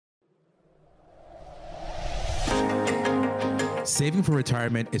Saving for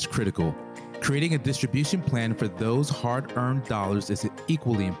retirement is critical. Creating a distribution plan for those hard-earned dollars is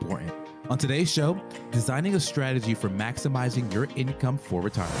equally important. On today's show, designing a strategy for maximizing your income for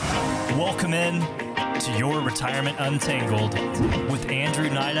retirement. Welcome in to Your Retirement Untangled with Andrew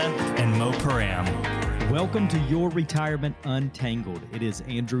Nida and Mo Param. Welcome to Your Retirement Untangled. It is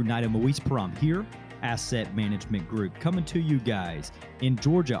Andrew Nida, Moise Param here, Asset Management Group, coming to you guys in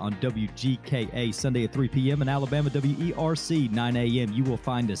Georgia on WGKA Sunday at 3 p.m. in Alabama, WERC 9 a.m. You will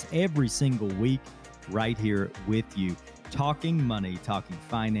find us every single week right here with you, talking money, talking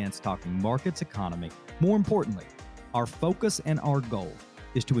finance, talking markets, economy. More importantly, our focus and our goal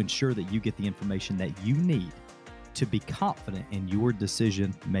is to ensure that you get the information that you need to be confident in your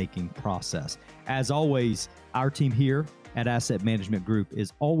decision-making process. As always, our team here at Asset Management Group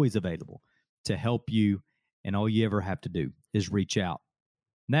is always available to help you, and all you ever have to do is reach out.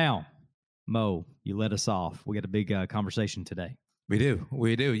 Now, Mo, you let us off. We got a big conversation today. We do.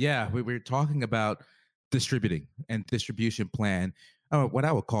 Yeah, we're talking about distributing and distribution plan, what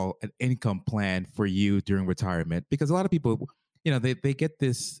I would call an income plan for you during retirement, because a lot of people, they get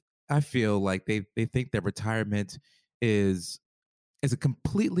this, I feel like they think that retirement is a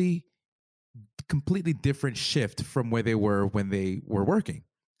completely different shift from where they were when they were working.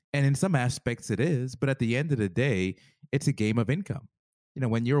 And in some aspects it is, but at the end of the day, it's a game of income.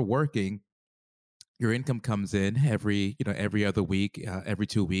 When you're working, your income comes in every other week, every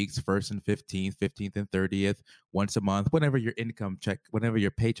 2 weeks, 1st and 15th and 30th, once a month, whenever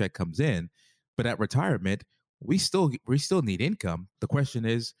your paycheck comes in. But at retirement, we still need income. The question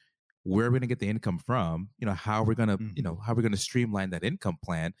is, where are we going to get the income from? How are we going to streamline that income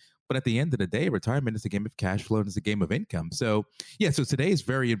plan? But at the end of the day, retirement is a game of cash flow and it's a game of income. So today is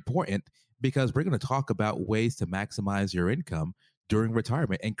very important because we're going to talk about ways to maximize your income during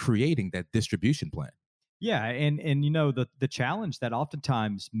retirement and creating that distribution plan. Yeah, and the challenge that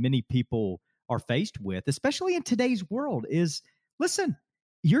oftentimes many people are faced with, especially in today's world, is, listen,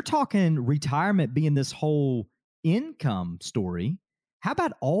 you're talking retirement being this whole income story. How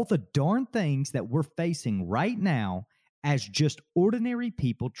about all the darn things that we're facing right now as just ordinary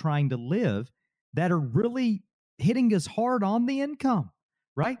people trying to live that are really hitting us hard on the income,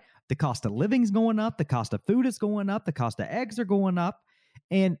 right? The cost of living is going up. The cost of food is going up. The cost of eggs are going up.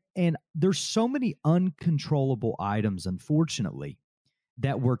 And there's so many uncontrollable items, unfortunately,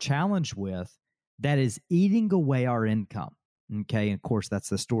 that we're challenged with that is eating away our income. Okay. And of course, that's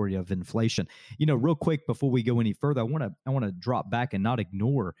the story of inflation. Real quick, before we go any further, I want to drop back and not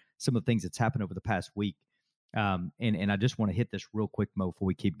ignore some of the things that's happened over the past week. And I just want to hit this real quick, Mo, before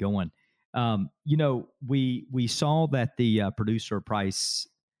we keep going. We saw that the producer price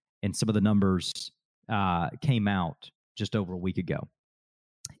and some of the numbers came out just over a week ago.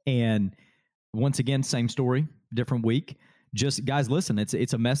 And once again, same story, different week. Just guys, listen,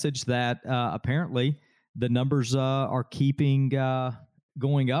 it's a message that apparently the numbers are keeping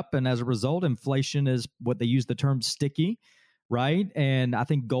going up. And as a result, inflation is what they use the term sticky, right? And I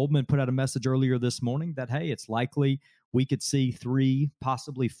think Goldman put out a message earlier this morning that, hey, it's likely we could see 3,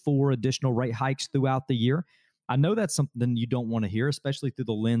 possibly 4 additional rate hikes throughout the year. I know that's something you don't want to hear, especially through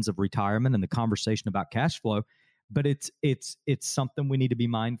the lens of retirement and the conversation about cash flow. But it's something we need to be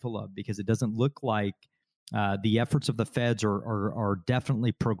mindful of because it doesn't look like the efforts of the feds are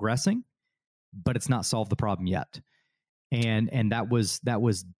definitely progressing, but it's not solved the problem yet. And that was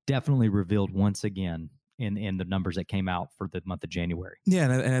definitely revealed once again in the numbers that came out for the month of January. Yeah,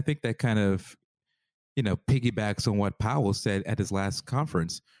 and I think that kind of piggybacks on what Powell said at his last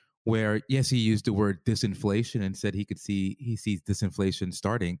conference, where yes, he used the word disinflation and said he sees disinflation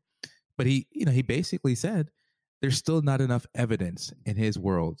starting, but he basically said there's still not enough evidence in his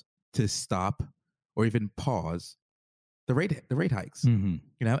world to stop or even pause the rate hikes.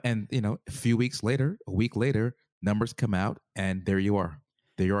 Mm-hmm. And a few weeks later, a week later, numbers come out and there you are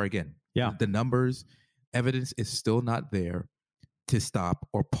again. Yeah, the numbers, evidence is still not there to stop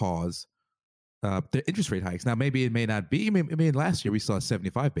or pause the interest rate hikes. Now, maybe it may not be. I mean, last year we saw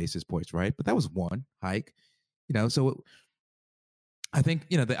 75 basis points, right? But that was one hike. So I think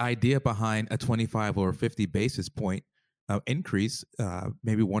the idea behind a 25 or 50 basis point increase,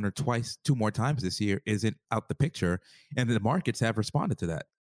 maybe 1 or 2 more times this year, isn't out the picture, and the markets have responded to that.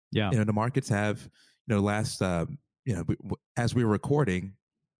 Yeah, the markets have, last, as we were recording,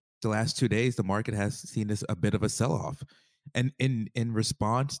 the last 2 days, the market has seen a bit of a sell-off, and in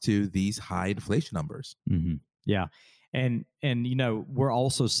response to these high inflation numbers. Mm-hmm. Yeah, and we're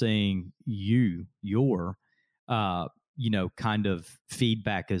also seeing your kind of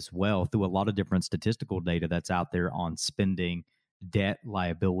feedback as well through a lot of different statistical data that's out there on spending, debt,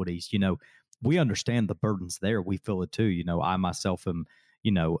 liabilities. we understand the burdens there. We feel it too. You know, I myself am,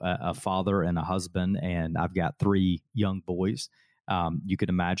 you know, a father and a husband, and I've got 3 young boys. You could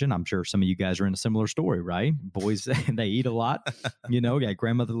imagine, I'm sure some of you guys are in a similar story, right? Boys, they eat a lot. You know, yeah,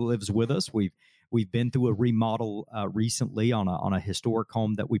 grandmother lives with us. We've been through a remodel recently on a historic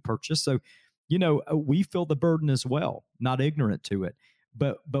home that we purchased. So, you know, we feel the burden as well, not ignorant to it.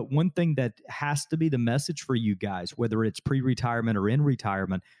 But one thing that has to be the message for you guys, whether it's pre-retirement or in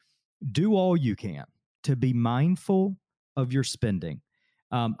retirement, do all you can to be mindful of your spending.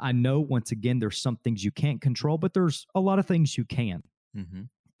 I know, once again, there's some things you can't control, but there's a lot of things you can. Mm-hmm.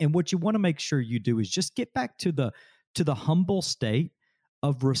 And what you want to make sure you do is just get back to the humble state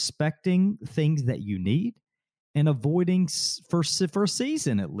of respecting things that you need and avoiding, for a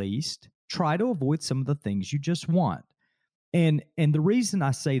season at least, try to avoid some of the things you just want. And the reason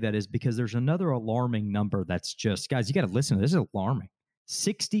I say that is because there's another alarming number that's just, guys, you got to listen to this. This is alarming.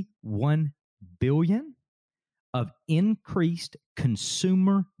 61 billion of increased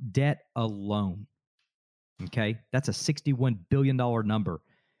consumer debt alone. Okay, that's a $61 billion number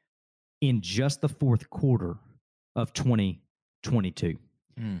in just the fourth quarter of 2022.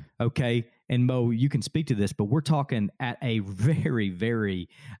 Okay, and Mo, you can speak to this, but we're talking at a very, very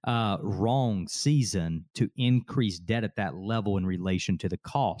wrong season to increase debt at that level in relation to the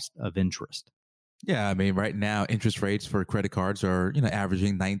cost of interest. Yeah, I mean, right now, interest rates for credit cards are, you know,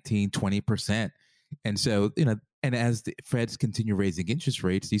 averaging 19, 20%. And so, you know, and as the Feds continue raising interest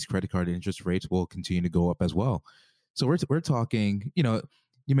rates, these credit card interest rates will continue to go up as well. So we're talking, you know,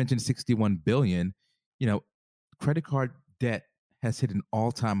 you mentioned 61 billion, you know, credit card debt has hit an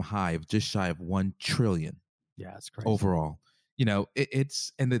all-time high of just shy of 1 trillion. Yeah, it's crazy. Overall. You know,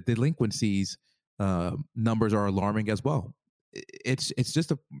 it's and the delinquencies numbers are alarming as well. It's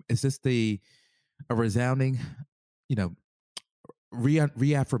just a resounding, you know,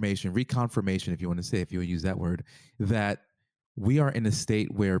 reaffirmation, reconfirmation, if you want to say, if you use that word, that we are in a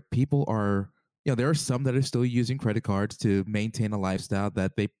state where people are, you know, there are some that are still using credit cards to maintain a lifestyle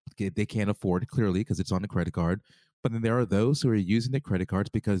that they can't afford, clearly, because it's on the credit card. But then there are those who are using their credit cards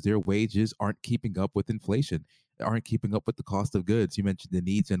because their wages aren't keeping up with inflation, aren't keeping up with the cost of goods. You mentioned the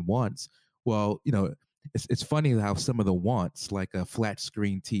needs and wants. Well, you know, it's funny how some of the wants, like a flat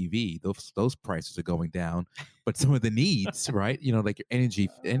screen TV, those prices are going down, but some of the needs, right? You know, like your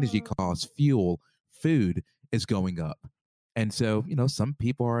energy costs, fuel, food is going up. And so, you know, some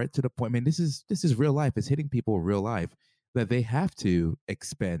people are to the point, man, this is real life. It's hitting people in real life that they have to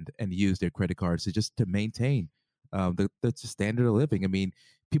expend and use their credit cards to maintain the standard of living. I mean,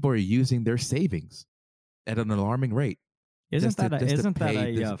 people are using their savings at an alarming rate. Isn't that a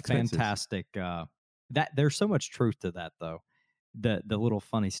fantastic? That there's so much truth to that, though. The little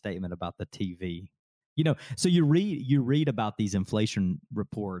funny statement about the TV. You know, so you read about these inflation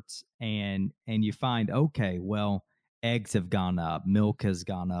reports, and you find, okay, well, eggs have gone up, milk has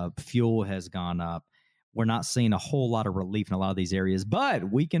gone up, fuel has gone up. We're not seeing a whole lot of relief in a lot of these areas,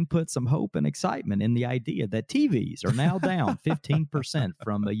 but we can put some hope and excitement in the idea that TVs are now down 15%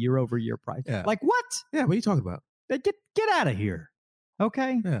 from a year-over-year price. Yeah. Like, what? Yeah, what are you talking about? Get out of here.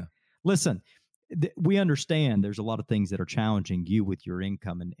 Okay? Yeah. Listen, we understand there's a lot of things that are challenging you with your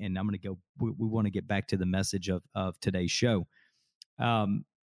income, and I'm going to go. We want to get back to the message of today's show.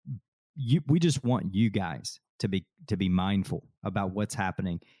 We just want you guys to be mindful about what's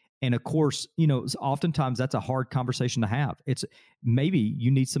happening. And of course, you know, oftentimes that's a hard conversation to have. It's maybe you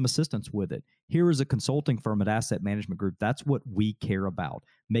need some assistance with it. Here is a consulting firm at Asset Management Group. That's what we care about,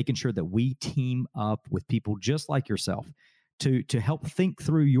 making sure that we team up with people just like yourself to help think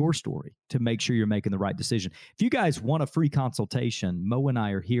through your story, to make sure you're making the right decision. If you guys want a free consultation, Mo and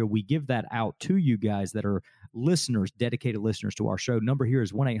I are here. We give that out to you guys that are listeners, dedicated listeners to our show. Number here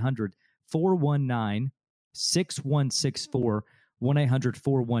is 1-800-419-6164.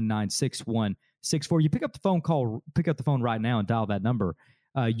 1-800-419-6164. You pick up the phone right now and dial that number.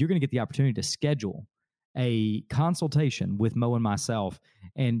 You're going to get the opportunity to schedule a consultation with Mo and myself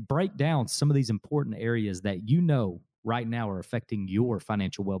and break down some of these important areas that you know right now are affecting your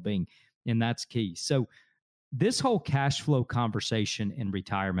financial well-being. And that's key. So this whole cash flow conversation in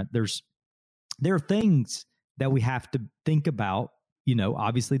retirement, there are things that we have to think about. You know,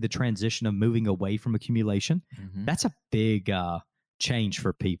 obviously the transition of moving away from accumulation, that's a big change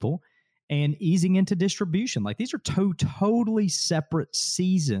for people, and easing into distribution. Like, these are totally separate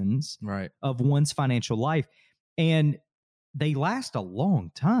seasons of one's financial life, and they last a long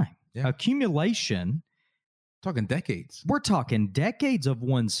time. Yeah. Accumulation, talking decades. We're talking decades of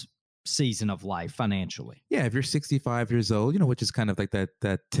one's season of life financially. Yeah, if you're 65 years old, you know, which is kind of like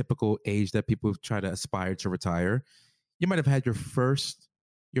that typical age that people try to aspire to retire, you might have had your first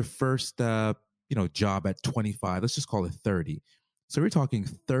your first job at 25, let's just call it 30. So we're talking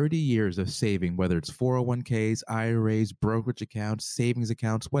 30 years of saving, whether it's 401ks, IRAs, brokerage accounts, savings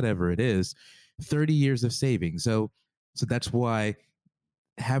accounts, whatever it is, 30 years of saving. So that's why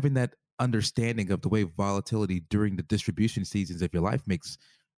having that understanding of the way volatility during the distribution seasons of your life makes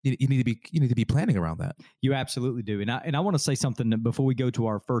you need to be planning around that. You absolutely do. And I want to say something before we go to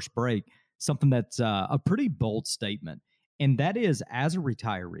our first break, something that's a pretty bold statement. And that is, as a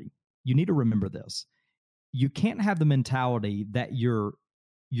retiree, you need to remember this. You can't have the mentality that your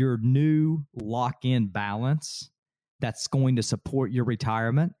new lock-in balance that's going to support your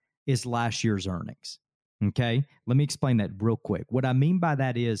retirement is last year's earnings. Okay? Let me explain that real quick. What I mean by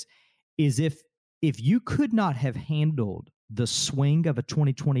that is if you could not have handled the swing of a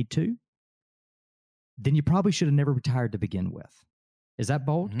 2022, then you probably should have never retired to begin with. Is that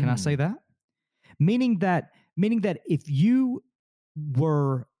bold? Can I say that? Meaning that if you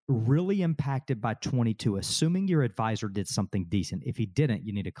were really impacted by 22, assuming your advisor did something decent, if he didn't,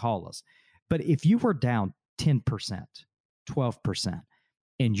 you need to call us. But if you were down 10%, 12%,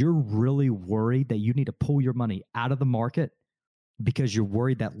 and you're really worried that you need to pull your money out of the market because you're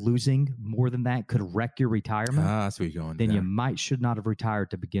worried that losing more than that could wreck your retirement, that's where you're going. Then you should not have retired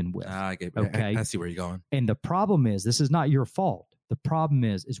to begin with. I get, okay, I see where you're going. And the problem is, this is not your fault. The problem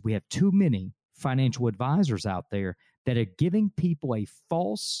is we have too many financial advisors out there that are giving people a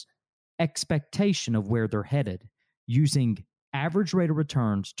false expectation of where they're headed, using average rate of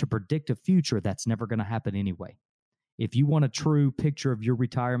returns to predict a future that's never going to happen anyway. If you want a true picture of your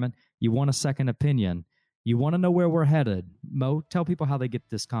retirement, you want a second opinion, you want to know where we're headed, Mo, tell people how they get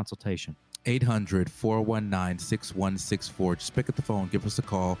this consultation. 800-419-6164. Just pick up the phone, give us a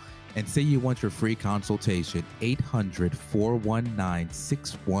call, and say you want your free consultation.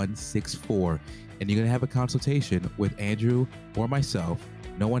 800-419-6164. And you're going to have a consultation with Andrew or myself,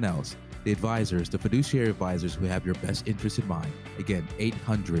 no one else. The advisors, the fiduciary advisors who have your best interest in mind. Again,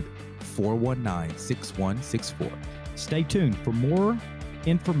 800-419-6164. Stay tuned for more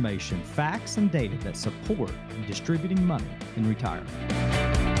information, facts, and data that support distributing money in retirement.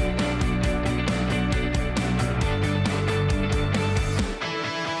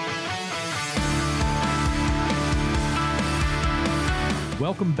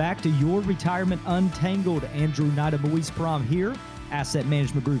 Welcome back to Your Retirement Untangled. Andrew Nida, Moise Param here, Asset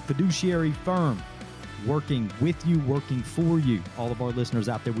Management Group, fiduciary firm, working with you, working for you. All of our listeners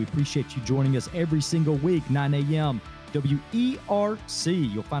out there, we appreciate you joining us every single week, 9 a.m.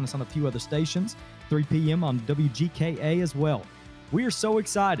 WERC. You'll find us on a few other stations, 3 p.m. on WGKA as well. We are so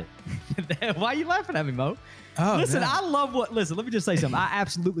excited. Why are you laughing at me, Mo? Oh, listen, no. Listen, let me just say something. I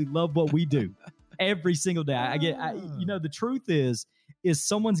absolutely love what we do every single day. The truth is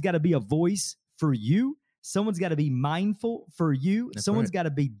someone's got to be a voice for you. Someone's got to be mindful for you. That's Someone's right. got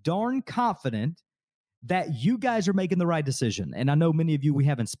to be darn confident that you guys are making the right decision. And I know many of you we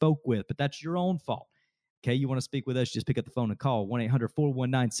haven't spoke with, but that's your own fault. Okay, you want to speak with us, just pick up the phone and call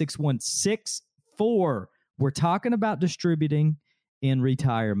 1-800-419-6164. We're talking about distributing in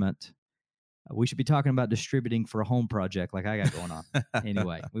retirement. We should be talking about distributing for a home project like I got going on.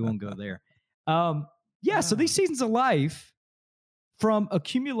 Anyway, we won't go there. So these seasons of life, from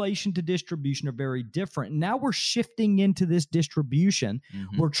accumulation to distribution, are very different. Now we're shifting into this distribution.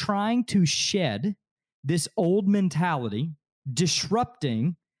 Mhm. We're trying to shed this old mentality,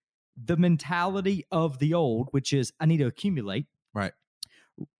 disrupting the mentality of the old, which is I need to accumulate. Right.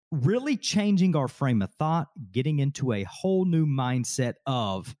 Really changing our frame of thought, getting into a whole new mindset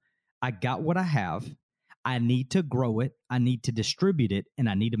of I got what I have. I need to grow it. I need to distribute it, and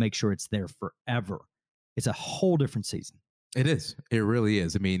I need to make sure it's there forever. It's a whole different season. It is. It really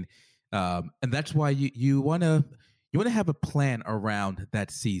is. I mean, and that's why you want to have a plan around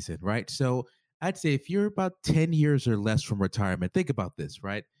that season, right? So I'd say if you're about 10 years or less from retirement, think about this,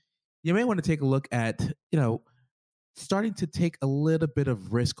 right? You may want to take a look at, starting to take a little bit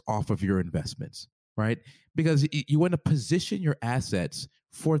of risk off of your investments, right? Because you want to position your assets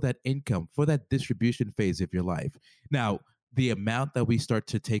for that income, for that distribution phase of your life. Now, the amount that we start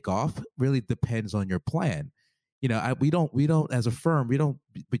to take off really depends on your plan. We don't as a firm, we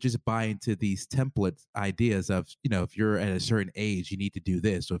just buy into these template ideas of, if you're at a certain age, you need to do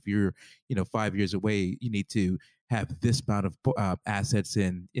this. So if you're, 5 years away, you need to have this amount of assets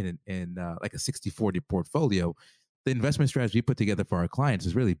in like a 60-40 portfolio. The investment strategy we put together for our clients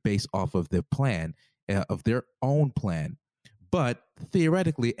is really based off of the plan, of their own plan. But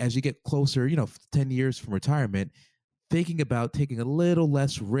theoretically, as you get closer, 10 years from retirement, thinking about taking a little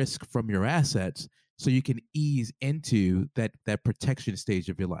less risk from your assets so you can ease into that protection stage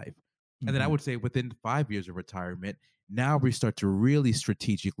of your life. And then I would say within 5 years of retirement, Now we start to really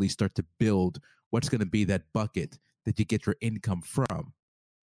strategically start to build what's going to be that bucket that you get your income from.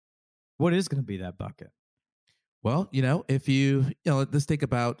 What is going to be that bucket? Well, if let's think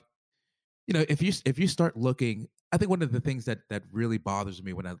about, if you start looking, I think one of the things that really bothers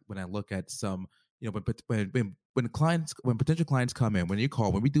me when I look at some, when potential clients come in, when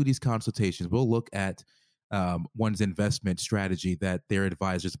we do these consultations, we'll look at one's investment strategy that their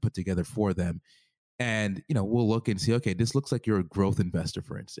advisors put together for them. And, we'll look and see, okay, this looks like you're a growth investor,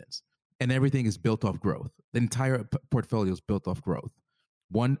 for instance, and everything is built off growth. The entire portfolio is built off growth.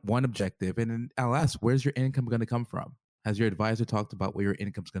 One objective. And then I'll ask, where's your income going to come from? Has your advisor talked about where your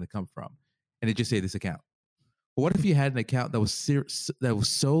income's going to come from? And they just say this account. But what if you had an account that was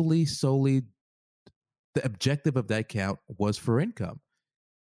solely the objective of that account was for income?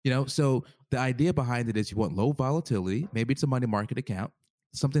 So the idea behind it is you want low volatility. Maybe it's a money market account,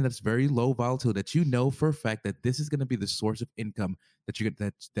 something that's very low volatility, that you know for a fact that this is going to be the source of income this is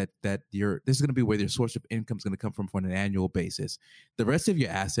going to be where your source of income is going to come from on an annual basis. The rest of your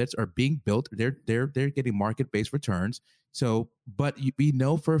assets are being built. They're getting market-based returns. So, but we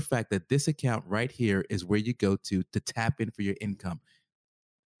know for a fact that this account right here is where you go to tap in for your income.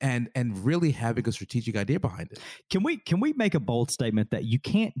 And really having a strategic idea behind it. Can we make a bold statement that you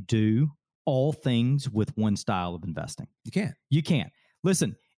can't do all things with one style of investing? You can't.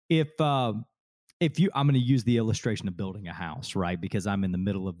 Listen, if I'm going to use the illustration of building a house, right? Because I'm in the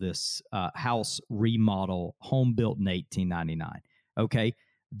middle of this house remodel, home built in 1899. Okay,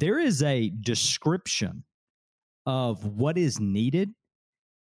 there is a description of what is needed,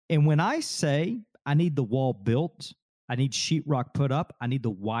 and when I say I need the wall built, I need sheetrock put up, I need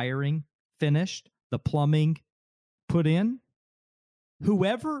the wiring finished, the plumbing put in,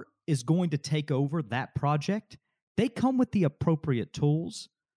 whoever is going to take over that project, they come with the appropriate tools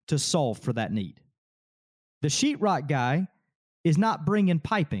to solve for that need. The sheetrock guy is not bringing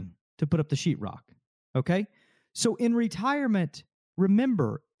piping to put up the sheetrock, okay? So in retirement,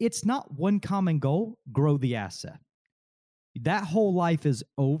 remember, it's not one common goal, grow the asset. That whole life is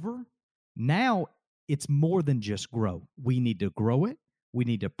over. Now it's more than just grow. We need to grow it. We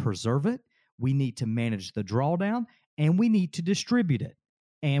need to preserve it. We need to manage the drawdown, and we need to distribute it.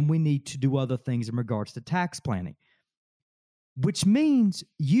 And we need to do other things in regards to tax planning, which means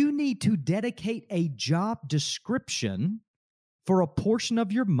you need to dedicate a job description for a portion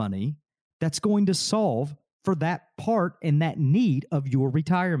of your money that's going to solve for that part and that need of your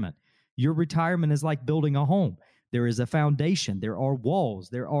retirement. Your retirement is like building a home. There is a foundation, there are walls,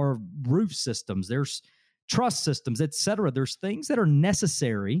 there are roof systems, there's truss systems, etc. There's things that are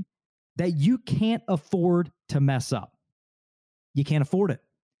necessary that you can't afford to mess up. You can't afford it.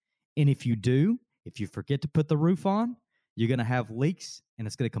 And if you do, if you forget to put the roof on, you're going to have leaks, and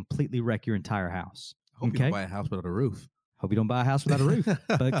it's going to completely wreck your entire house. Hope you don't buy a house without a roof. Hope you don't buy a house without a roof.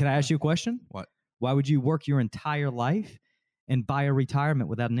 But can I ask you a question? What? Why would you work your entire life and buy a retirement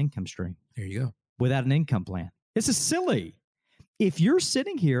without an income stream? There you go. Without an income plan. This is silly. If you're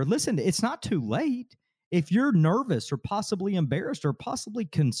sitting here, listen, it's not too late. If you're nervous or possibly embarrassed or possibly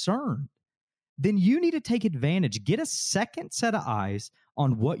concerned, then you need to take advantage. Get a second set of eyes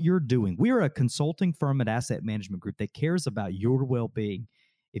on what you're doing. We are a consulting firm at Asset Management Group that cares about your well-being.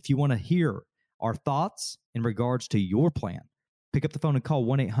 If you want to hear our thoughts in regards to your plan, pick up the phone and call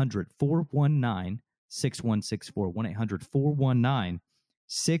 1-800-419-6164,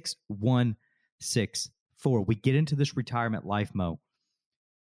 1-800-419-6164. We get into this retirement life, Mo.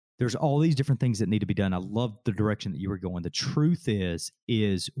 There's all these different things that need to be done. I love the direction that you were going. The truth is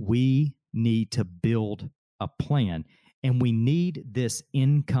we need to build a plan, and we need this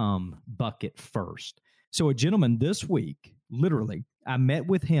income bucket first. So a gentleman this week, literally, I met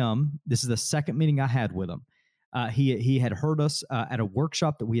with him. This is the second meeting I had with him. He had heard us at a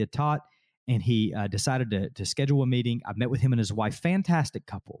workshop that we had taught, and he decided to schedule a meeting. I met with him and his wife, fantastic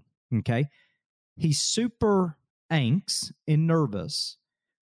couple, okay? He's super anxious and nervous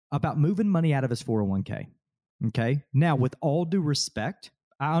about moving money out of his 401k, okay? Now, with all due respect,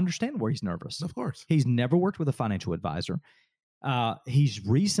 I understand where he's nervous. Of course. He's never worked with a financial advisor. He's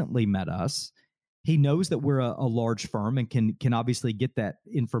recently met us. He knows that we're a large firm and can obviously get that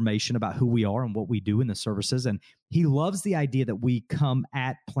information about who we are and what we do in the services. And he loves the idea that we come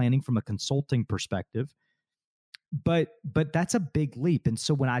at planning from a consulting perspective. But that's a big leap. And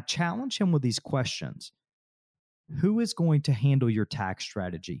so when I challenge him with these questions, who is going to handle your tax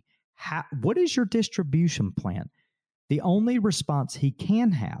strategy? What is your distribution plan? The only response he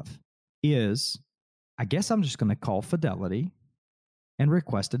can have is, I guess I'm just going to call Fidelity and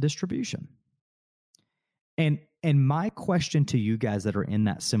request a distribution. And my question to you guys that are in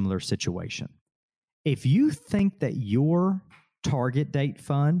that similar situation If you think that your target date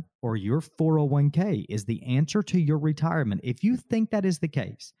fund or your 401k is the answer to your retirement, if you think that is the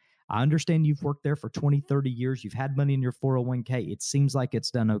case, I understand you've worked there for 20, 30 years. You've had money in your 401k. It seems like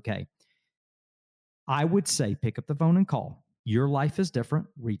it's done okay. I would say pick up the phone and call. Your life is different.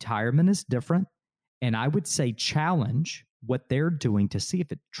 Retirement is different. And I would say challenge what they're doing to see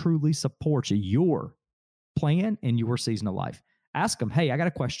if it truly supports your plan and your season of life. Ask them, hey, I got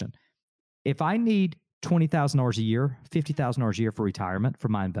a question. If I need $20,000 a year, $50,000 a year for retirement for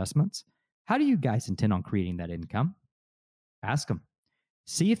my investments, how do you guys intend on creating that income? Ask them.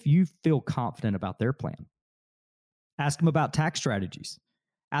 See if you feel confident about their plan. Ask them about tax strategies.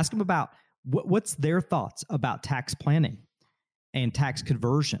 Ask them about what's their thoughts about tax planning and tax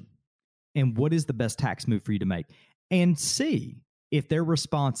conversion, and what is the best tax move for you to make. And see if their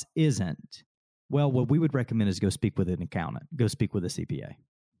response isn't, well, what we would recommend is go speak with an accountant, go speak with a CPA.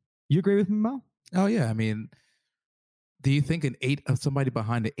 You agree with me, Mo? Oh, yeah. I mean, do you think somebody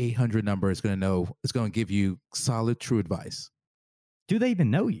behind the 800 number is going to give you solid, true advice? Do they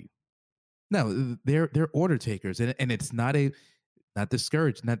even know you? No, they're order takers, and it's not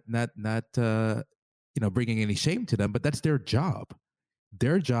discouraged, not bringing any shame to them, but that's their job.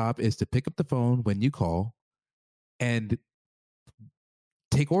 Their job is to pick up the phone when you call and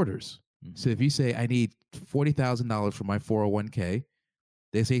take orders. Mm-hmm. So if you say, I need $40,000 for my 401k,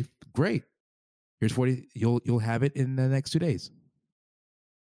 they say, great, here's 40. You'll have it in the next 2 days.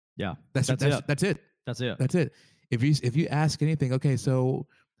 Yeah, that's it. If you ask anything, okay, so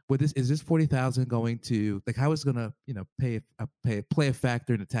is this 40,000 going to, like, how is it going to play a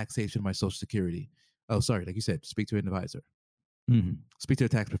factor in the taxation of my Social Security? Oh, sorry, like you said, speak to an advisor. Mm-hmm. Speak to a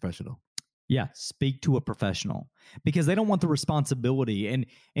tax professional. Yeah, speak to a professional, because they don't want the responsibility. And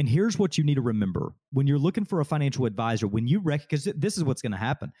here's what you need to remember. When you're looking for a financial advisor, because this is what's going to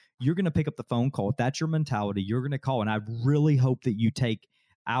happen. You're going to pick up the phone call. If that's your mentality, you're going to call. And I really hope that you take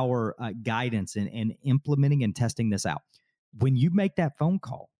our guidance in implementing and testing this out. When you make that phone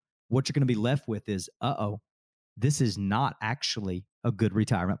call, what you're going to be left with is, this is not actually a good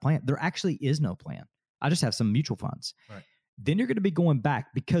retirement plan. There actually is no plan. I just have some mutual funds. Right. Then you're going to be going back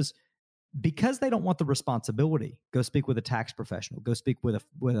because they don't want the responsibility. Go speak with a tax professional. Go speak with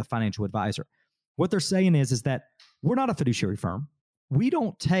a financial advisor. What they're saying is that we're not a fiduciary firm. We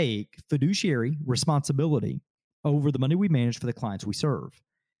don't take fiduciary responsibility over the money we manage for the clients we serve.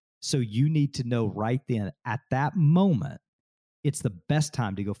 So you need to know right then, at that moment, it's the best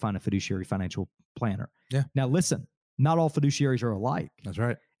time to go find a fiduciary financial planner. Yeah. Now, listen, not all fiduciaries are alike. That's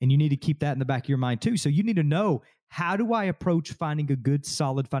right. And you need to keep that in the back of your mind too. So you need to know, how do I approach finding a good,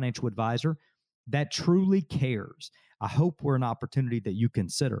 solid financial advisor that truly cares? I hope we're an opportunity that you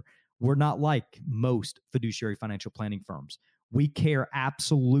consider. We're not like most fiduciary financial planning firms. We care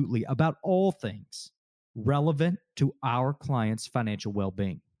absolutely about all things relevant to our clients' financial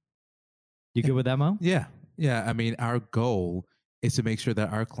well-being. You good with that, Mo? Yeah. Yeah. I mean, our goal is to make sure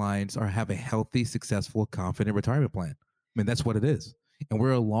that our clients have a healthy, successful, confident retirement plan. I mean, that's what it is. And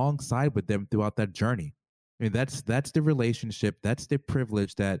we're alongside with them throughout that journey. I mean, that's the relationship, that's the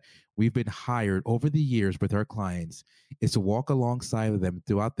privilege that we've been hired over the years with our clients, is to walk alongside of them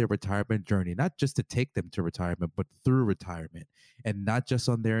throughout their retirement journey, not just to take them to retirement, but through retirement, and not just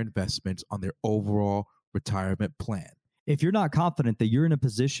on their investments, on their overall retirement plan. If you're not confident that you're in a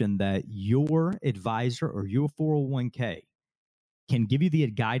position that your advisor or your 401k can give you the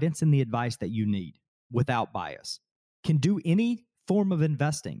guidance and the advice that you need without bias, can do any form of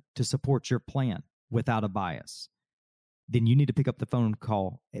investing to support your plan without a bias, then you need to pick up the phone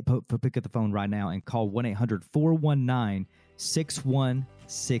right now and call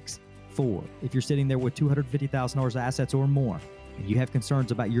 1-800-419-6164. If you're sitting there with $250,000 of assets or more, and you have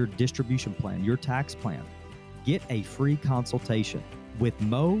concerns about your distribution plan, your tax plan, get a free consultation with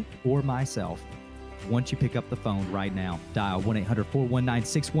Mo or myself. Once you pick up the phone right now, dial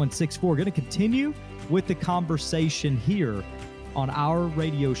 1-800-419-6164. We're going to continue with the conversation here on our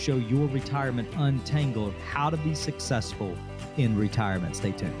radio show, Your Retirement Untangled, how to be successful in retirement.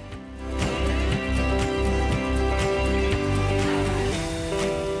 Stay tuned.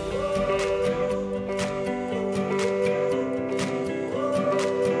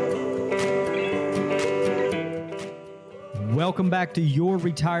 Welcome back to Your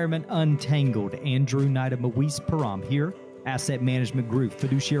Retirement Untangled. Andrew Knight of Moise Param here, Asset Management Group,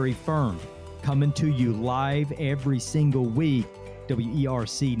 fiduciary firm, coming to you live every single week.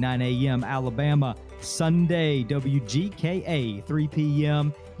 WERC 9 a.m. Alabama, Sunday, WGKA 3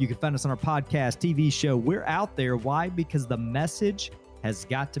 p.m. You can find us on our podcast, TV show. We're out there. Why? Because the message has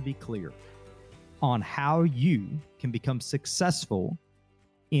got to be clear on how you can become successful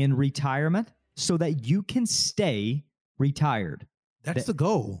in retirement, so that you can stay retired. That's the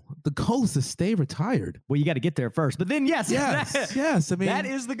goal. The goal is to stay retired. Well, you got to get there first. But then, yes. Yes. I mean, that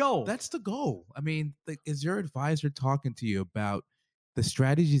is the goal. That's the goal. I mean, is your advisor talking to you about the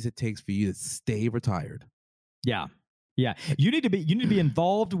strategies it takes for you to stay retired? Yeah. Yeah. You need to be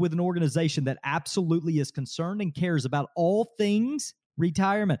involved with an organization that absolutely is concerned and cares about all things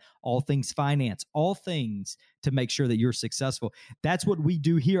retirement, all things finance, all things to make sure that you're successful. That's what we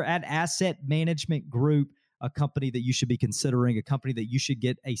do here at Asset Management Group, a company that you should be considering, a company that you should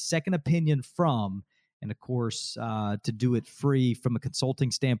get a second opinion from. And of course, to do it free from a consulting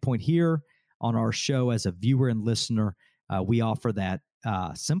standpoint here on our show as a viewer and listener, we offer that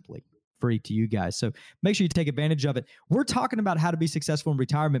simply free to you guys. So make sure you take advantage of it. We're talking about how to be successful in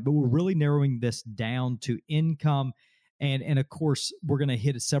retirement, but we're really narrowing this down to income. And of course, we're going to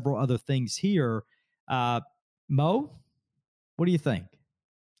hit several other things here. Mo, what do you think?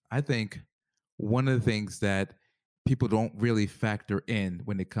 I think one of the things that people don't really factor in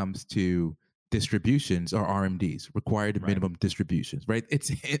when it comes to distributions are RMDs, required minimum distributions, right?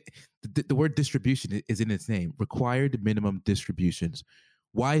 The word distribution is in its name, required minimum distributions.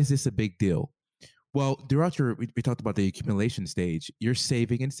 Why is this a big deal? Well, throughout we talked about the accumulation stage. You're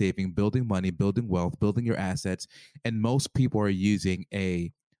saving and saving, building money, building wealth, building your assets, and most people are using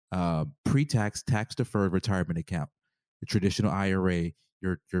a pre-tax, tax-deferred retirement account, the traditional IRA,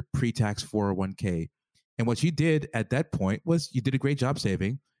 your pre-tax 401k. And what you did at that point was you did a great job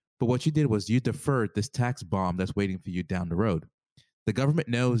saving, but what you did was you deferred this tax bomb that's waiting for you down the road. The government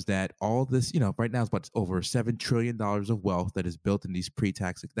knows that all this, right now is about over $7 trillion of wealth that is built in these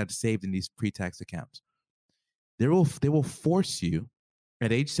pre-tax, that is saved in these pre-tax accounts. They will force you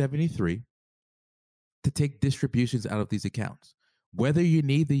at age 73 to take distributions out of these accounts. Whether you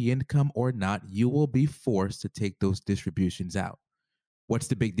need the income or not, you will be forced to take those distributions out. What's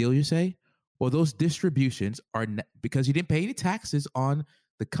the big deal, you say? Well, those distributions are because you didn't pay any taxes on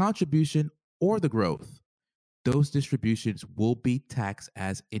the contribution or the growth. Those distributions will be taxed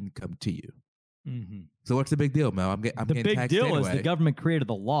as income to you. Mm-hmm. So what's the big deal, Mel? I'm getting the big taxed deal anyway. Is the government created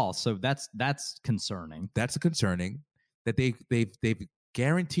the law, so that's concerning. That's concerning that they've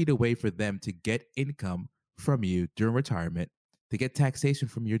guaranteed a way for them to get income from you during retirement, to get taxation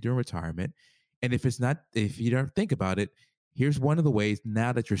from you during retirement. And if you don't think about it, here's one of the ways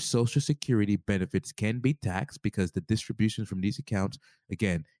now that your Social Security benefits can be taxed because the distributions from these accounts,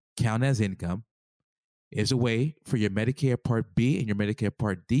 again, count as income, is a way for your Medicare Part B and your Medicare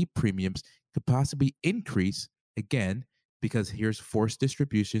Part D premiums to possibly increase, again, because here's forced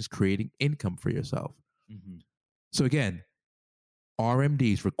distributions creating income for yourself. Mm-hmm. So again,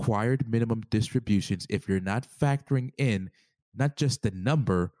 RMDs, required minimum distributions, if you're not factoring in not just the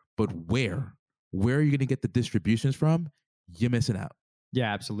number, but where are you going to get the distributions from, you're missing out.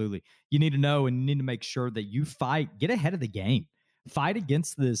 Yeah, absolutely. You need to know and you need to make sure that you get ahead of the game. Fight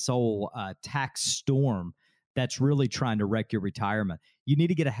against this whole tax storm that's really trying to wreck your retirement. You need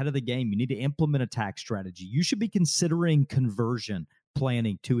to get ahead of the game. You need to implement a tax strategy. You should be considering conversion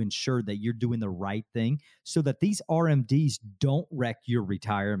planning to ensure that you're doing the right thing so that these RMDs don't wreck your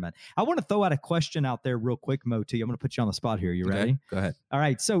retirement. I want to throw out a question out there real quick, Mo, to you. I'm going to put you on the spot here. You ready? Go ahead. All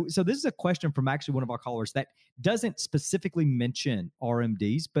right. So this is a question from actually one of our callers that doesn't specifically mention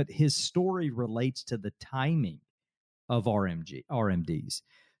RMDs, but his story relates to the timing of RMDs.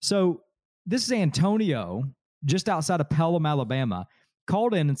 So this is Antonio, just outside of Pelham, Alabama,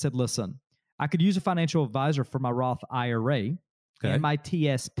 called in and said, listen, I could use a financial advisor for my Roth IRA and my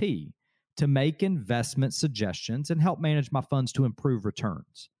TSP to make investment suggestions and help manage my funds to improve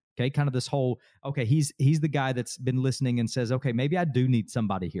returns. Okay, kind of this whole, okay, he's the guy that's been listening and says, okay, maybe I do need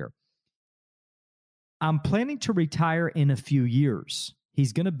somebody here. I'm planning to retire in a few years.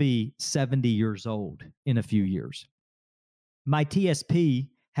 He's going to be 70 years old in a few years. My TSP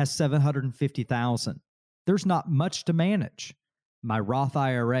has $750,000. There's not much to manage. My Roth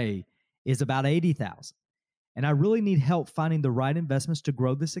IRA is about $80,000. And I really need help finding the right investments to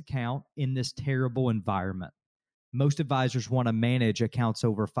grow this account in this terrible environment. Most advisors want to manage accounts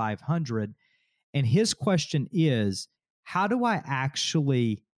over 500. And his question is, how do I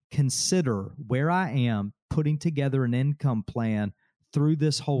actually consider where I am putting together an income plan through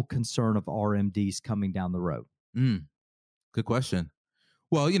this whole concern of RMDs coming down the road? Good question.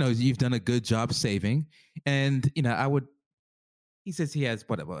 Well, you've done a good job saving. And, he says he has,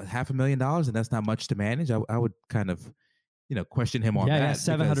 about $500,000, and that's not much to manage. I would kind of, question him on that. Yeah,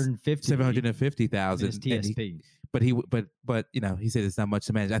 $750,000 in his TSP. But he said it's not much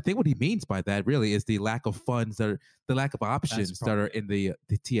to manage. I think what he means by that really is the lack of funds, the lack of options that are in the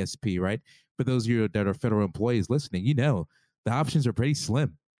TSP, right? For those of you that are federal employees listening, the options are pretty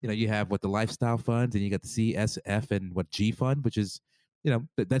slim. you have what the lifestyle funds, and you got the CSF and what G fund, which is,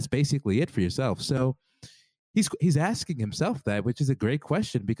 that's basically it for yourself. So he's asking himself that, which is a great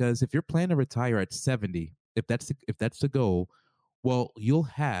question, because if you're planning to retire at 70, if that's the goal, well, you'll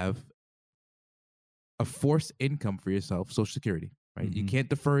have a forced income for yourself, Social Security, right? You can't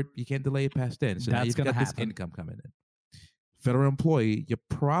defer it, you can't delay it past then. So now That's you've gonna got this happen. income coming in. Federal employee, you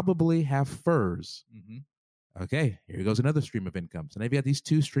probably have FERS. Okay, here goes another stream of income. So now you've got these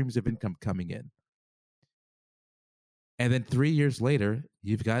two streams of income coming in. And then 3 years later,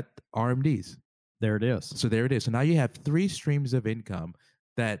 you've got RMDs. There it is. So there it is. So now you have three streams of income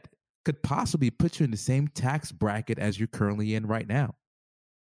that could possibly put you in the same tax bracket as you're currently in right now.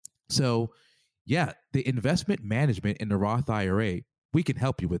 So, yeah, the investment management in the Roth IRA, we can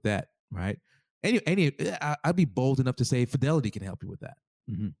help you with that, right? I'd be bold enough to say Fidelity can help you with that.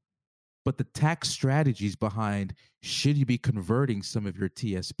 But the tax strategies behind, should you be converting some of your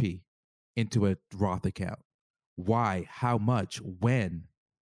TSP into a Roth account? Why? How much? When?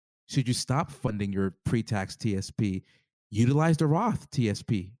 Should you stop funding your pre-tax TSP? Utilize the Roth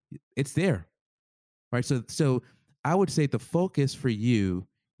TSP. It's there, right? So I would say the focus for you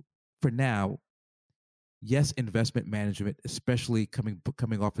for now, yes, investment management, especially coming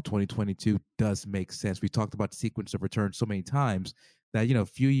off of 2022, does make sense. We talked about sequence of return so many times that, a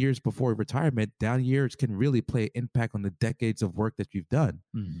few years before retirement, down years can really play an impact on the decades of work that you've done.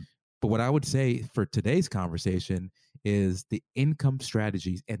 But what I would say for today's conversation is the income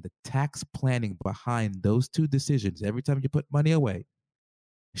strategies and the tax planning behind those two decisions. Every time you put money away,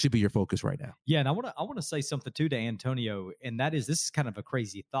 should be your focus right now. Yeah, and I want to say something too to Antonio, and that is, this is kind of a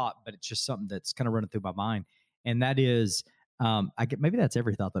crazy thought, but it's just something that's kind of running through my mind, and that is, maybe that's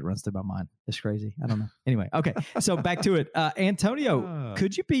every thought that runs through my mind. It's crazy. I don't know. Anyway, okay. So back to it, Antonio.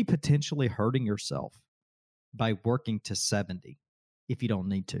 Could you be potentially hurting yourself by working to 70 if you don't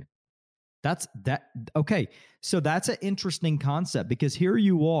need to? Okay. So that's an interesting concept, because here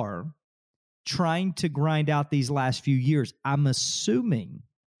you are trying to grind out these last few years. I'm assuming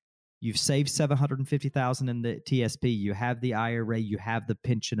you've saved $750,000 in the TSP. You have the IRA. You have the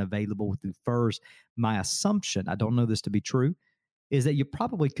pension available through FERS. My assumption, I don't know this to be true, is that you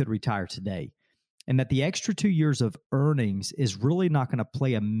probably could retire today, and that the extra 2 years of earnings is really not going to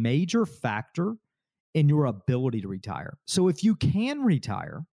play a major factor in your ability to retire. So if you can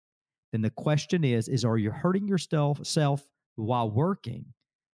retire, then the question is are you hurting yourself while working,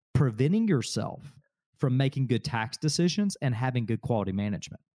 preventing yourself from making good tax decisions and having good quality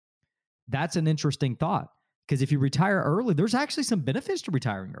management? That's an interesting thought, because if you retire early, there's actually some benefits to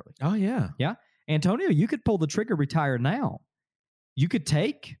retiring early. Oh, yeah. Yeah. Antonio, you could pull the trigger, retire now. You could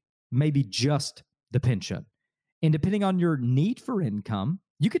take maybe just the pension. And depending on your need for income,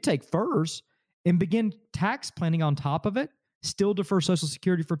 you could take FERS and begin tax planning on top of it, still defer Social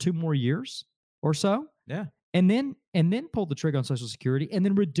Security for 2 more years or so. Yeah. And then pull the trigger on Social Security, and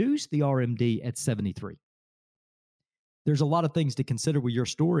then reduce the RMD at 73. There's a lot of things to consider with your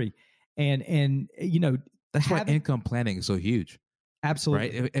story. And that's why income planning is so huge.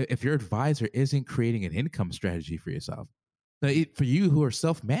 Absolutely. Right? If your advisor isn't creating an income strategy for yourself, for you who are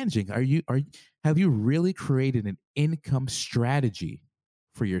self-managing, have you really created an income strategy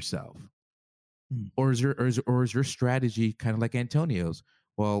for yourself? Or is your strategy kind of like Antonio's?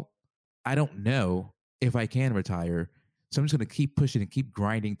 Well, I don't know if I can retire, so I'm just going to keep pushing and keep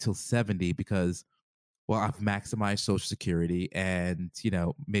grinding till 70 because, well, I've maximized Social Security, and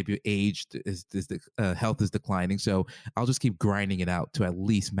maybe health is declining, so I'll just keep grinding it out to at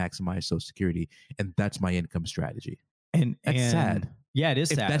least maximize Social Security, and that's my income strategy. And that's sad. Yeah, it is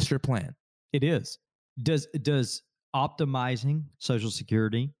sad. If that's your plan, it is. Does optimizing Social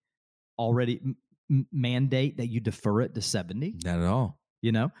Security already mandate that you defer it to 70? Not at all.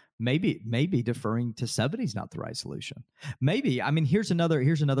 Maybe deferring to 70 is not the right solution. Maybe, here's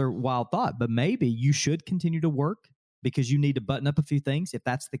another wild thought, but maybe you should continue to work because you need to button up a few things if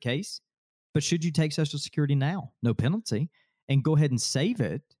that's the case. But should you take Social Security now, no penalty, and go ahead and save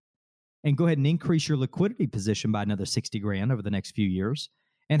it, and go ahead and increase your liquidity position by another 60 grand over the next few years,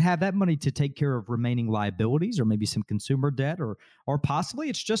 and have that money to take care of remaining liabilities, or maybe some consumer debt, or possibly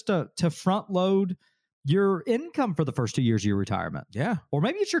it's just to front load your income for the first 2 years of your retirement. Yeah. Or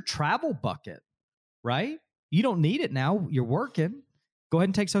maybe it's your travel bucket, right? You don't need it now. You're working. Go ahead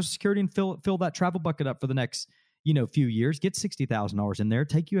and take Social Security and fill that travel bucket up for the next, few years. Get $60,000 in there.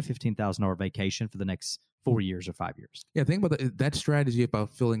 Take you a $15,000 vacation for the next 4 years or 5 years. Yeah. Think about that strategy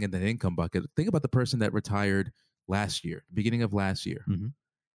about filling in that income bucket. Think about the person that retired last year, beginning of last year.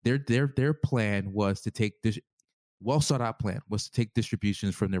 Their plan was to take this well sought out plan was to take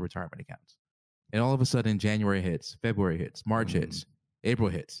distributions from their retirement accounts. And all of a sudden, January hits, February hits, March hits. April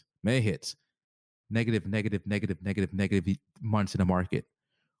hits, May hits, negative months in the market.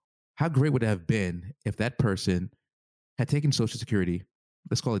 How great would it have been if that person had taken Social Security,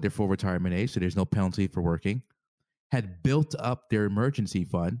 let's call it their full retirement age, so there's no penalty for working, had built up their emergency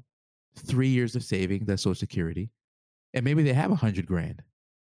fund, 3 years of saving that Social Security, and maybe they have $100,000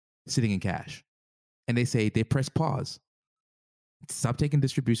 sitting in cash. And they press pause, stop taking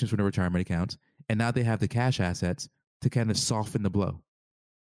distributions from the retirement accounts, and now they have the cash assets to kind of soften the blow.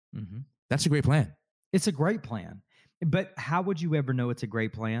 Mm-hmm. That's a great plan. It's a great plan. But how would you ever know it's a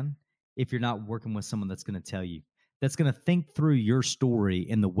great plan if you're not working with someone that's going to tell you, that's going to think through your story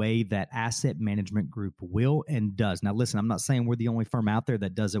in the way that Asset Management Group will and does? Now, listen, I'm not saying we're the only firm out there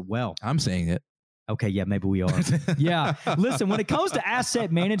that does it well. I'm saying it. Okay, yeah, maybe we are. Yeah. Listen, when it comes to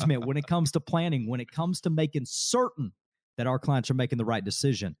asset management, when it comes to planning, when it comes to making certain that our clients are making the right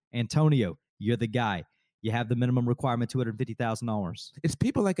decision, Antonio, you're the guy. You have the minimum requirement, $250,000. It's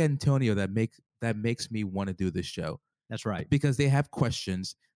people like Antonio that makes me want to do this show. That's right. Because they have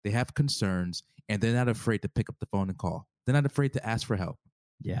questions, they have concerns, and they're not afraid to pick up the phone and call. They're not afraid to ask for help.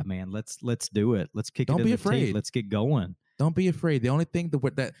 Yeah, man. Let's do it. Let's kick Don't it in be the afraid. teeth. Let's get going. Don't be afraid. The only thing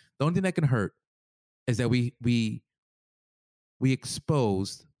that can hurt is that we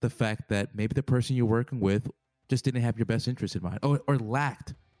exposed the fact that maybe the person you're working with just didn't have your best interest in mind, or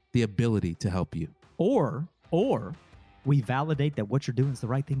lacked the ability to help you. Or we validate that what you're doing is the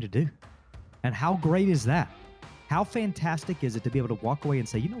right thing to do. And how great is that? How fantastic is it to be able to walk away and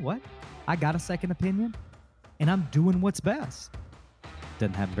say, you know what? I got a second opinion and I'm doing what's best.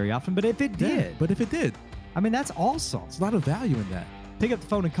 Doesn't happen very often, but if it did. But if it did, I mean, that's awesome. there's a lot of value in that. Pick up the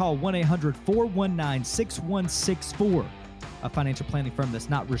phone and call 1-800-419-6164. A financial planning firm that's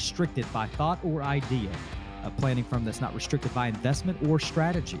not restricted by thought or idea. A planning firm that's not restricted by investment or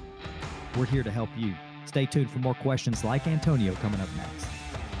strategy. We're here to help you. Stay tuned for more questions like Antonio coming up next.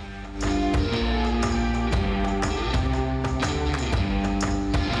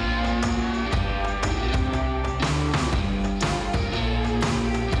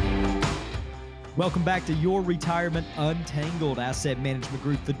 Welcome back to Your Retirement Untangled. Asset Management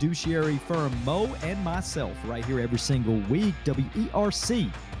Group fiduciary firm Mo and myself right here every single week.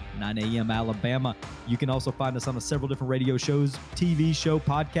 WERC, 9 a.m. Alabama. You can also find us on several different radio shows, TV show,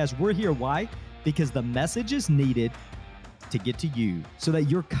 podcasts. We're here. Why? Because the message is needed to get to you so that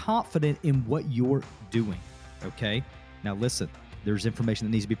you're confident in what you're doing. Okay? Now listen, there's information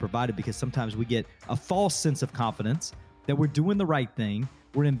that needs to be provided because sometimes we get a false sense of confidence that we're doing the right thing,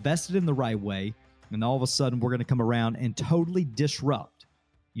 we're invested in the right way, and all of a sudden we're going to come around and totally disrupt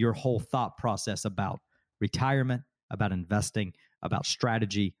your whole thought process about retirement, about investing, about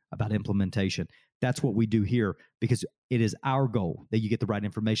strategy, about implementation. That's what we do here because it is our goal that you get the right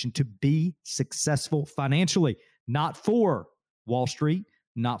information to be successful financially, not for Wall Street,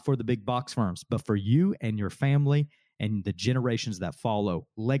 not for the big box firms, but for you and your family and the generations that follow.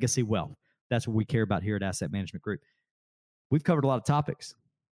 Legacy wealth. That's what we care about here at Asset Management Group. We've covered a lot of topics,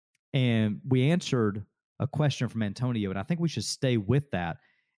 and we answered a question from Antonio, and I think we should stay with that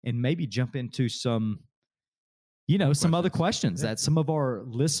and maybe jump into some other questions that some of our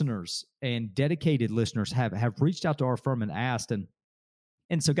listeners and dedicated listeners have reached out to our firm and asked.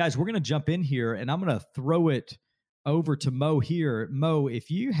 And so, guys, we're going to jump in here, and I'm going to throw it over to Mo here. Mo, if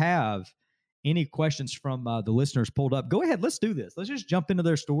you have any questions from the listeners pulled up, go ahead. Let's do this. Let's just jump into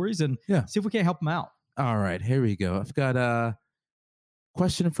their stories and see if we can't help them out. All right, here we go. I've got a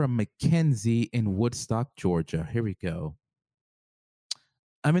question from Mackenzie in Woodstock, Georgia. Here we go.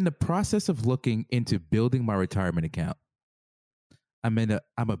 I'm in the process of looking into building my retirement account. I'm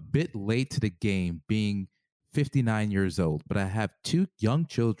a bit late to the game, being 59 years old, but I have 2 young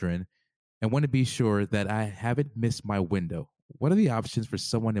children and want to be sure that I haven't missed my window. What are the options for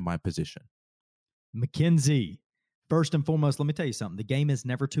someone in my position? Mackenzie, first and foremost, let me tell you something. The game is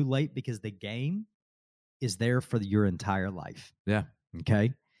never too late because the game is there for your entire life. Yeah.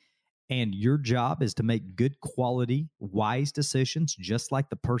 Okay. And your job is to make good quality, wise decisions, just like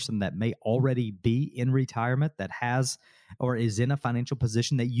the person that may already be in retirement that has or is in a financial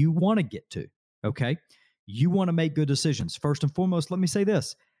position that you want to get to. Okay. You want to make good decisions. First and foremost, let me say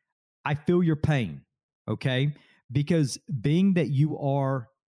this. I feel your pain. Okay. Because being that you are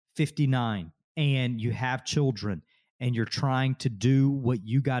 59 and you have children and you're trying to do what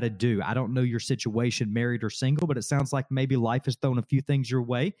you got to do. I don't know your situation, married or single, but it sounds like maybe life has thrown a few things your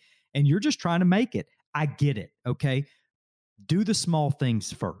way and you're just trying to make it. I get it, okay? Do the small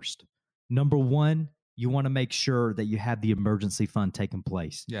things first. Number 1, you want to make sure that you have the emergency fund taking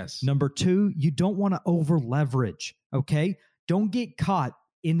place. Yes. Number 2, you don't want to over leverage, okay? Don't get caught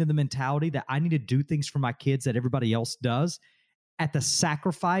into the mentality that I need to do things for my kids that everybody else does. at the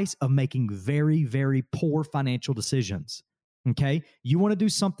sacrifice of making very, very poor financial decisions. Okay. You want to do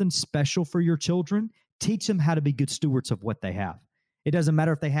something special for your children? Teach them how to be good stewards of what they have. It doesn't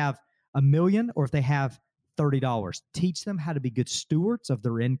matter if they have $1 million or if they have $30. Teach them how to be good stewards of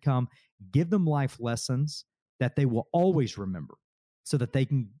their income. Give them life lessons that they will always remember so that they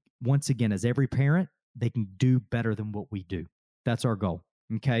can, once again, as every parent, they can do better than what we do. That's our goal.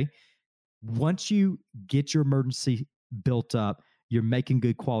 Okay. Once you get your emergency built up, you're making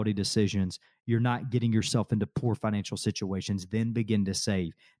good quality decisions, you're not getting yourself into poor financial situations, then begin to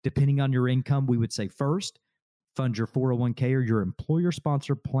save. Depending on your income, we would say first, fund your 401k or your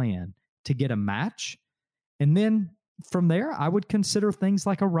employer-sponsored plan to get a match. And then from there, I would consider things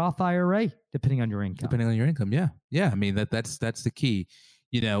like a Roth IRA, depending on your income. Depending on your income, yeah. Yeah, I mean, that's the key.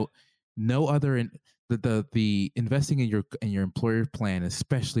 You know, no other... The investing in your employer plan,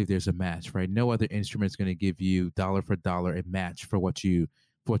 especially if there's a match, right? No other instrument is going to give you dollar for dollar a match for what you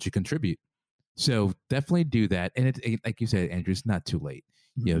contribute. So definitely do that. And it like you said, Andrew, it's not too late.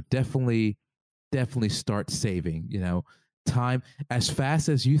 Mm-hmm. You know, definitely start saving. You know, time as fast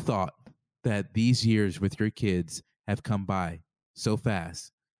as you thought that these years with your kids have come by so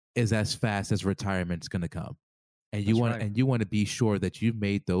fast is as fast as retirement's going to come. And you want to be sure that you've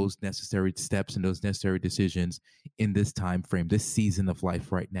made those necessary steps and those necessary decisions in this time frame, this season of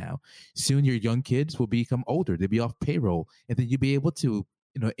life right now. Soon your young kids will become older. They'll be off payroll, and then you'll be able to,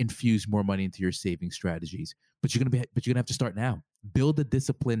 infuse more money into your saving strategies. But you're gonna have to start now. Build the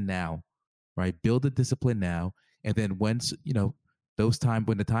discipline now, right? Build the discipline now, and then once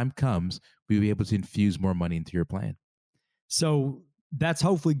when the time comes, we'll be able to infuse more money into your plan. So that's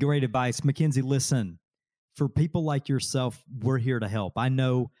hopefully great advice, Mackenzie. Listen. For people like yourself, we're here to help. I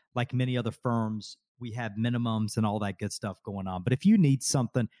know, like many other firms, we have minimums and all that good stuff going on. But if you need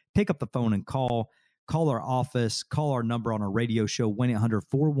something, pick up the phone and call our office, call our number on our radio show,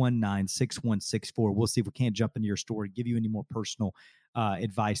 1-800-419-6164. We'll see if we can't jump into your story, give you any more personal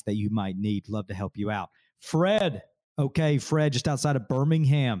advice that you might need. Love to help you out. Fred, just outside of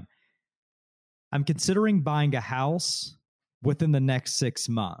Birmingham. I'm considering buying a house within the next 6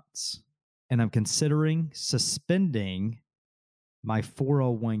 months. And I'm considering suspending my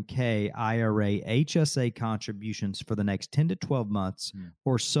 401k, IRA, HSA contributions for the next 10 to 12 months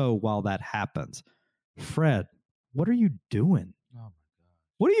or so while that happens. Fred, what are you doing? Oh my God.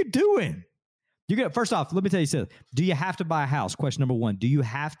 What are you doing? First off, let me tell you something. Do you have to buy a house? Question number one. Do you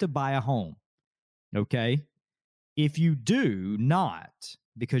have to buy a home? Okay. If you do not,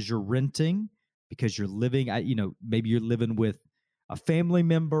 because you're renting, because you're living, maybe you're living with a family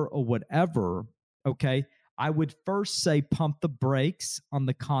member or whatever, okay, I would first say pump the brakes on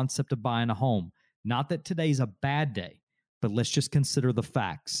the concept of buying a home. Not that today's a bad day, but let's just consider the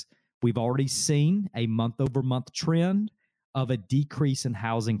facts. We've already seen a month-over-month trend of a decrease in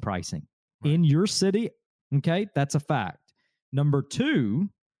housing pricing in your city, okay? That's a fact. Number two,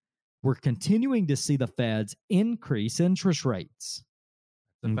 we're continuing to see the Feds increase interest rates,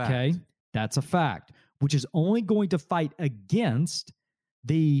 okay? That's a fact. Which is only going to fight against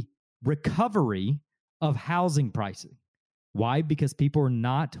the recovery of housing pricing. Why? Because people are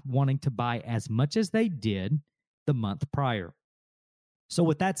not wanting to buy as much as they did the month prior. So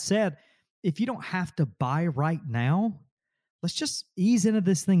with that said, if you don't have to buy right now, let's just ease into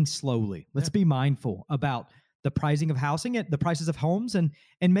this thing slowly. Let's be mindful about the pricing of housing, the prices of homes, and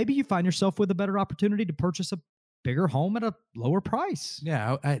maybe you find yourself with a better opportunity to purchase a bigger home at a lower price.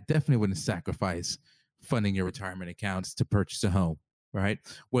 Yeah, I definitely wouldn't sacrifice funding your retirement accounts to purchase a home, right?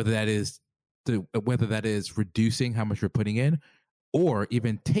 Whether that is reducing how much you're putting in, or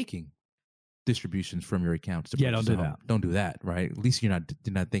even taking distributions from your accounts to purchase a home. Don't do that, right? At least you're not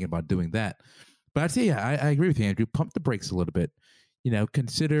thinking about doing that. But I'd say, I agree with you, Andrew. Pump the brakes a little bit.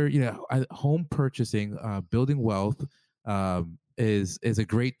 Consider home purchasing, building wealth is a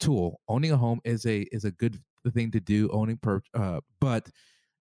great tool. Owning a home is a good thing to do. But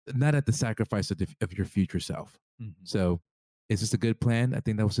not at the sacrifice of your future self. Mm-hmm. So is this a good plan? I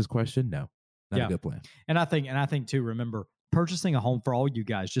think that was his question. No, not a good plan. And I think too, remember, purchasing a home, for all you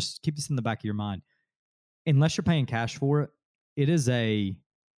guys, just keep this in the back of your mind. Unless you're paying cash for it, it is a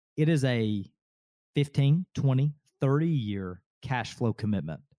 15, 20, 30 year cash flow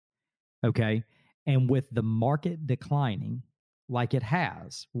commitment. Okay. And with the market declining like it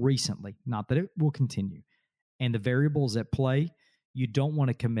has recently, not that it will continue, and the variables at play, you don't want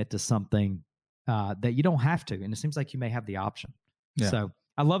to commit to something that you don't have to. And it seems like you may have the option. Yeah. So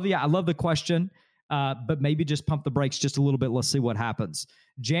I love the question, but maybe just pump the brakes just a little bit. Let's see what happens.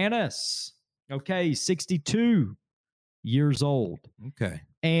 Janice, 62 years old. Okay.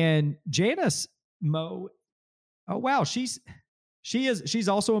 And Janice, Mo, oh, wow, she's She's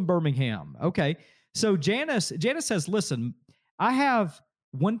also in Birmingham. Okay. So Janice says, listen, I have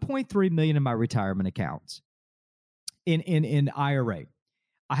 $1.3 million in my retirement accounts in IRA.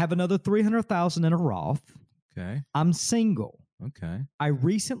 I have another $300,000 in a Roth. Okay. I'm single. Okay. I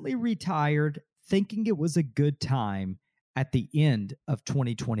recently retired thinking it was a good time at the end of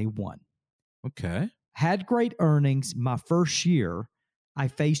 2021. Okay. Had great earnings my first year. I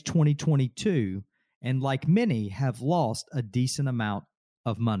faced 2022 and like many have lost a decent amount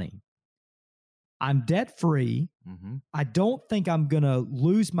of money. I'm debt-free. Mm-hmm. I don't think I'm going to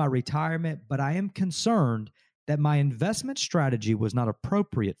lose my retirement, but I am concerned that my investment strategy was not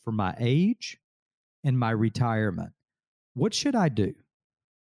appropriate for my age and my retirement. What should I do?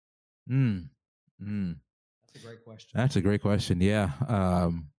 That's a great question. That's a great question. Yeah.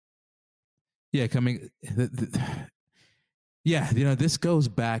 This goes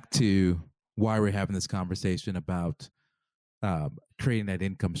back to why we're having this conversation about creating that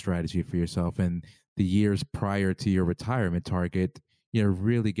income strategy for yourself, and the years prior to your retirement target,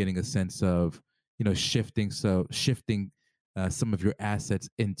 really getting a sense of, shifting some of your assets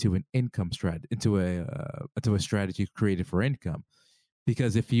into an income strategy, into a strategy created for income.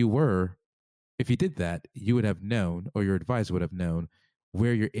 Because if you did that, you would have known, or your advisor would have known,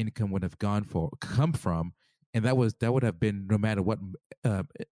 where your income would have come from, and that would have been no matter what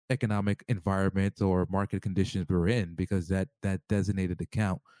economic environment or market conditions we were in, because that designated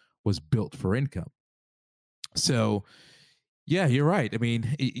account was built for income. So, yeah, you're right. I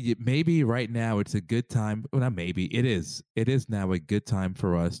mean, maybe right now it's a good time. Well, not maybe. It is. It is now a good time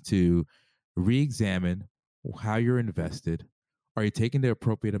for us to re-examine how you're invested. Are you taking the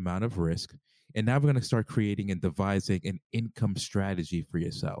appropriate amount of risk? And now we're going to start creating and devising an income strategy for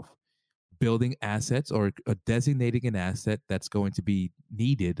yourself, building assets or designating an asset that's going to be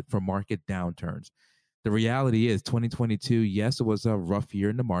needed for market downturns. The reality is 2022, yes, it was a rough year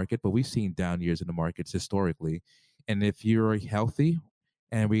in the market, but we've seen down years in the markets historically. And if you're healthy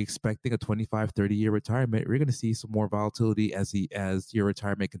and we're expecting a 25, 30-year retirement, we're going to see some more volatility as your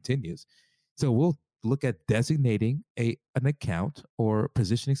retirement continues. So we'll look at designating an account or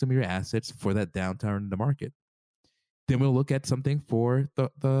positioning some of your assets for that downturn in the market. Then we'll look at something for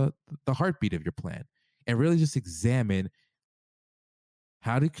the heartbeat of your plan, and really just examine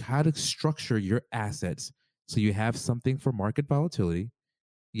how to structure your assets so you have something for market volatility,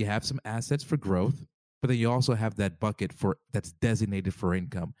 you have some assets for growth, but then you also have that bucket that's designated for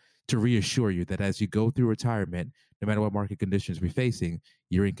income to reassure you that as you go through retirement, no matter what market conditions we're facing,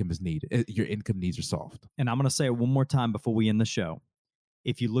 your income needs are solved. And I'm going to say it one more time before we end the show.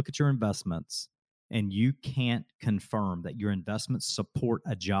 If you look at your investments and you can't confirm that your investments support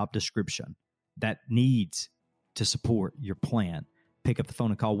a job description that needs to support your plan, pick up the phone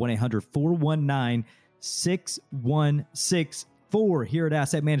and call 1-800-419-6164 here at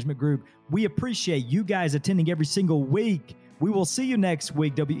Asset Management Group. We appreciate you guys attending every single week. We will see you next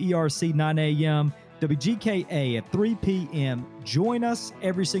week, WERC 9 a.m., WGKA at 3 p.m. Join us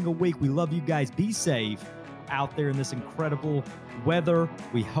every single week. We love you guys. Be safe out there in this incredible weather.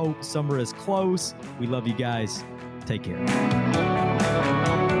 We hope summer is close. We love you guys. Take care.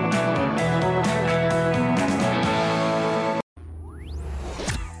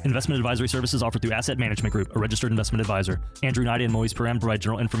 Investment advisory services offered through Asset Management Group, a registered investment advisor. Andrew Nida and Moise Param provide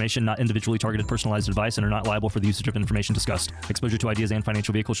general information, not individually targeted personalized advice, and are not liable for the usage of information discussed. Exposure to ideas and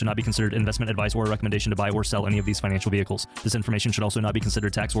financial vehicles should not be considered investment advice or a recommendation to buy or sell any of these financial vehicles. This information should also not be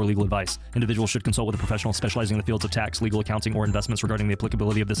considered tax or legal advice. Individuals should consult with a professional specializing in the fields of tax, legal, accounting, or investments regarding the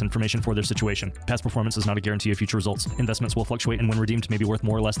applicability of this information for their situation. Past performance is not a guarantee of future results. Investments will fluctuate and when redeemed may be worth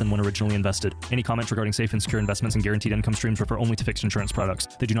more or less than when originally invested. Any comments regarding safe and secure investments and guaranteed income streams refer only to fixed insurance products.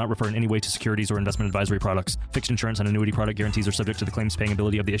 They do not refer in any way to securities or investment advisory products. Fixed insurance and annuity product guarantees are subject to the claims paying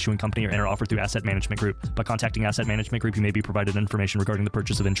ability of the issuing company and are offered through Asset Management Group. By contacting Asset Management Group, you may be provided information regarding the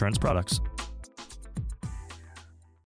purchase of insurance products.